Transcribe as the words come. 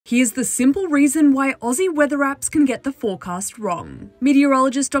Here's the simple reason why Aussie weather apps can get the forecast wrong.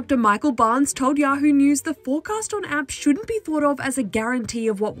 Meteorologist Dr Michael Barnes told Yahoo News the forecast on apps shouldn't be thought of as a guarantee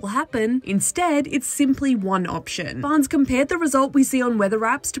of what will happen. Instead, it's simply one option. Barnes compared the result we see on weather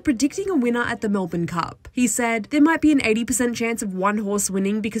apps to predicting a winner at the Melbourne Cup. He said, there might be an 80% chance of one horse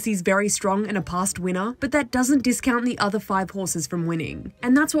winning because he's very strong and a past winner, but that doesn't discount the other 5 horses from winning.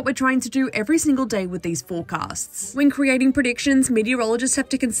 And that's what we're trying to do every single day with these forecasts. When creating predictions, meteorologists have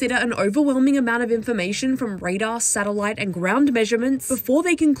to consider an overwhelming amount of information from radar, satellite, and ground measurements before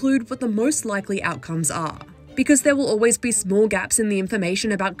they conclude what the most likely outcomes are. Because there will always be small gaps in the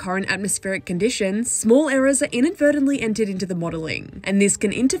information about current atmospheric conditions, small errors are inadvertently entered into the modelling, and this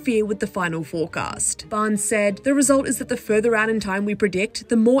can interfere with the final forecast. Barnes said, the result is that the further out in time we predict,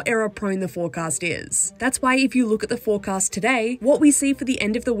 the more error-prone the forecast is. That's why if you look at the forecast today, what we see for the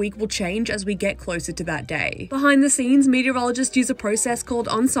end of the week will change as we get closer to that day. Behind the scenes, meteorologists use a process called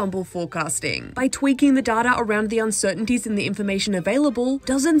ensemble forecasting. By tweaking the data around the uncertainties in the information available,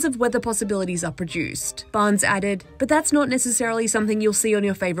 dozens of weather possibilities are produced. Barnes added, but that's not necessarily something you'll see on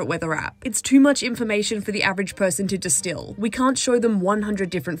your favorite weather app. It's too much information for the average person to distill. We can't show them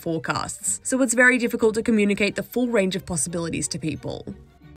 100 different forecasts, so it's very difficult to communicate the full range of possibilities to people.